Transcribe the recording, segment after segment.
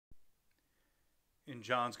In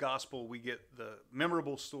John's gospel, we get the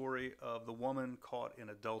memorable story of the woman caught in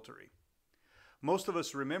adultery. Most of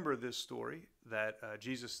us remember this story that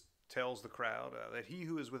Jesus tells the crowd that he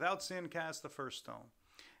who is without sin cast the first stone.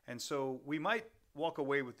 And so we might walk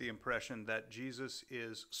away with the impression that Jesus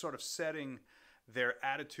is sort of setting their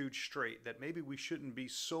attitude straight, that maybe we shouldn't be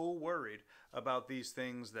so worried about these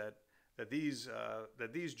things that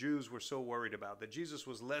these Jews were so worried about, that Jesus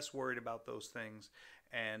was less worried about those things,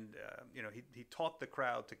 and he taught the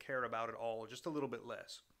crowd to care about it all just a little bit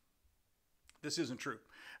less. This isn't true.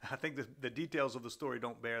 I think the details of the story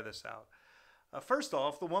don't bear this out. First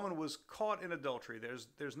off, the woman was caught in adultery.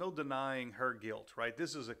 There's no denying her guilt, right?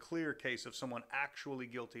 This is a clear case of someone actually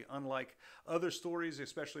guilty, unlike other stories,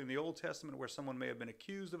 especially in the Old Testament, where someone may have been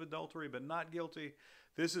accused of adultery but not guilty.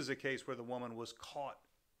 This is a case where the woman was caught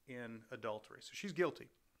in adultery. So she's guilty.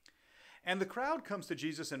 And the crowd comes to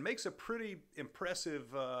Jesus and makes a pretty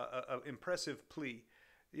impressive plea.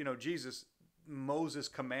 Jesus, Moses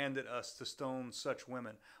commanded us to stone such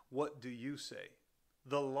women. What do you say?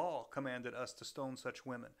 The law commanded us to stone such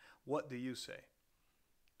women. What do you say?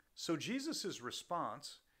 So Jesus'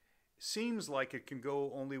 response seems like it can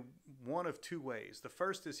go only one of two ways. The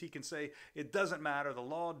first is he can say, it doesn't matter, the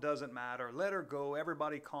law doesn't matter, let her go,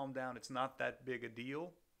 everybody calm down, it's not that big a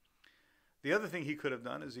deal. The other thing he could have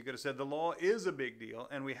done is he could have said, the law is a big deal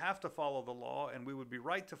and we have to follow the law and we would be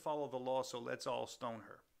right to follow the law, so let's all stone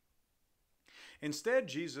her. Instead,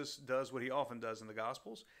 Jesus does what he often does in the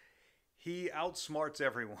Gospels. He outsmarts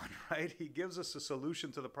everyone, right? He gives us a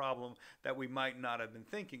solution to the problem that we might not have been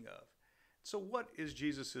thinking of. So what is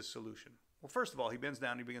Jesus' solution? Well, first of all, he bends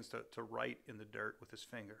down and he begins to write in the dirt with his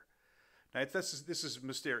finger. Now, this is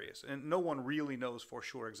mysterious, and no one really knows for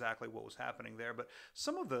sure exactly what was happening there, but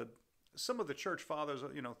some of the church fathers,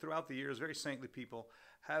 throughout the years, very saintly people,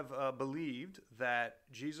 have believed that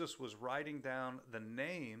Jesus was writing down the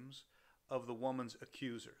names of the woman's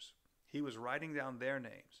accusers. He was writing down their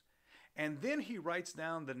names. And then he writes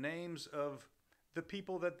down the names of the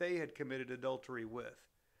people that they had committed adultery with.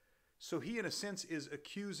 So he, in a sense, is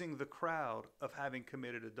accusing the crowd of having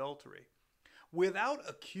committed adultery without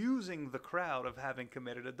accusing the crowd of having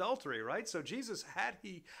committed adultery, right? So Jesus, had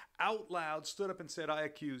he out loud stood up and said, I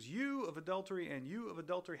accuse you of adultery and you of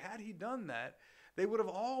adultery, had he done that, they would have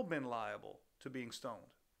all been liable to being stoned,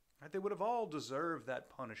 right? They would have all deserved that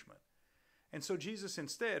punishment. And so Jesus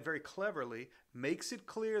instead, very cleverly, makes it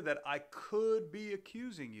clear that I could be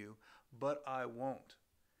accusing you, but I won't.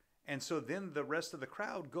 And so then the rest of the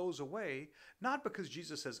crowd goes away, not because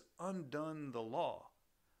Jesus has undone the law,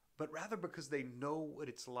 but rather because they know what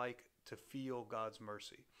it's like to feel God's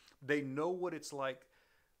mercy. They know what it's like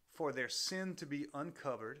for their sin to be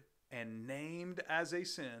uncovered and named as a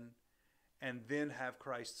sin, and then have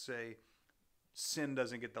Christ say, sin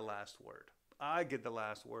doesn't get the last word. I get the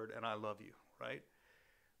last word, and I love you, right?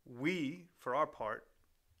 We, for our part,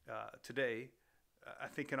 today, I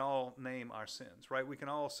think can all name our sins, right? We can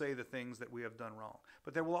all say the things that we have done wrong.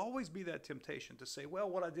 But there will always be that temptation to say, well,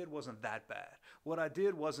 what I did wasn't that bad. What I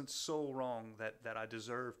did wasn't so wrong that I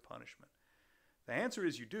deserve punishment. The answer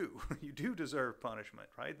is you do. You do deserve punishment,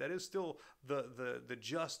 right? That is still the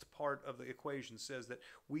just part of the equation, says that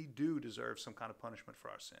we do deserve some kind of punishment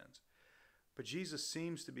for our sins. But Jesus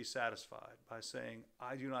seems to be satisfied by saying,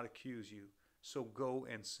 I do not accuse you, so go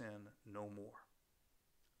and sin no more.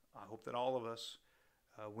 I hope that all of us,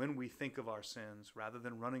 when we think of our sins, rather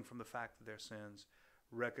than running from the fact that they're sins,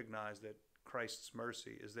 recognize that Christ's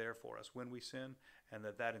mercy is there for us when we sin, and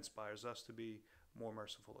that inspires us to be more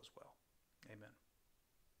merciful as well. Amen.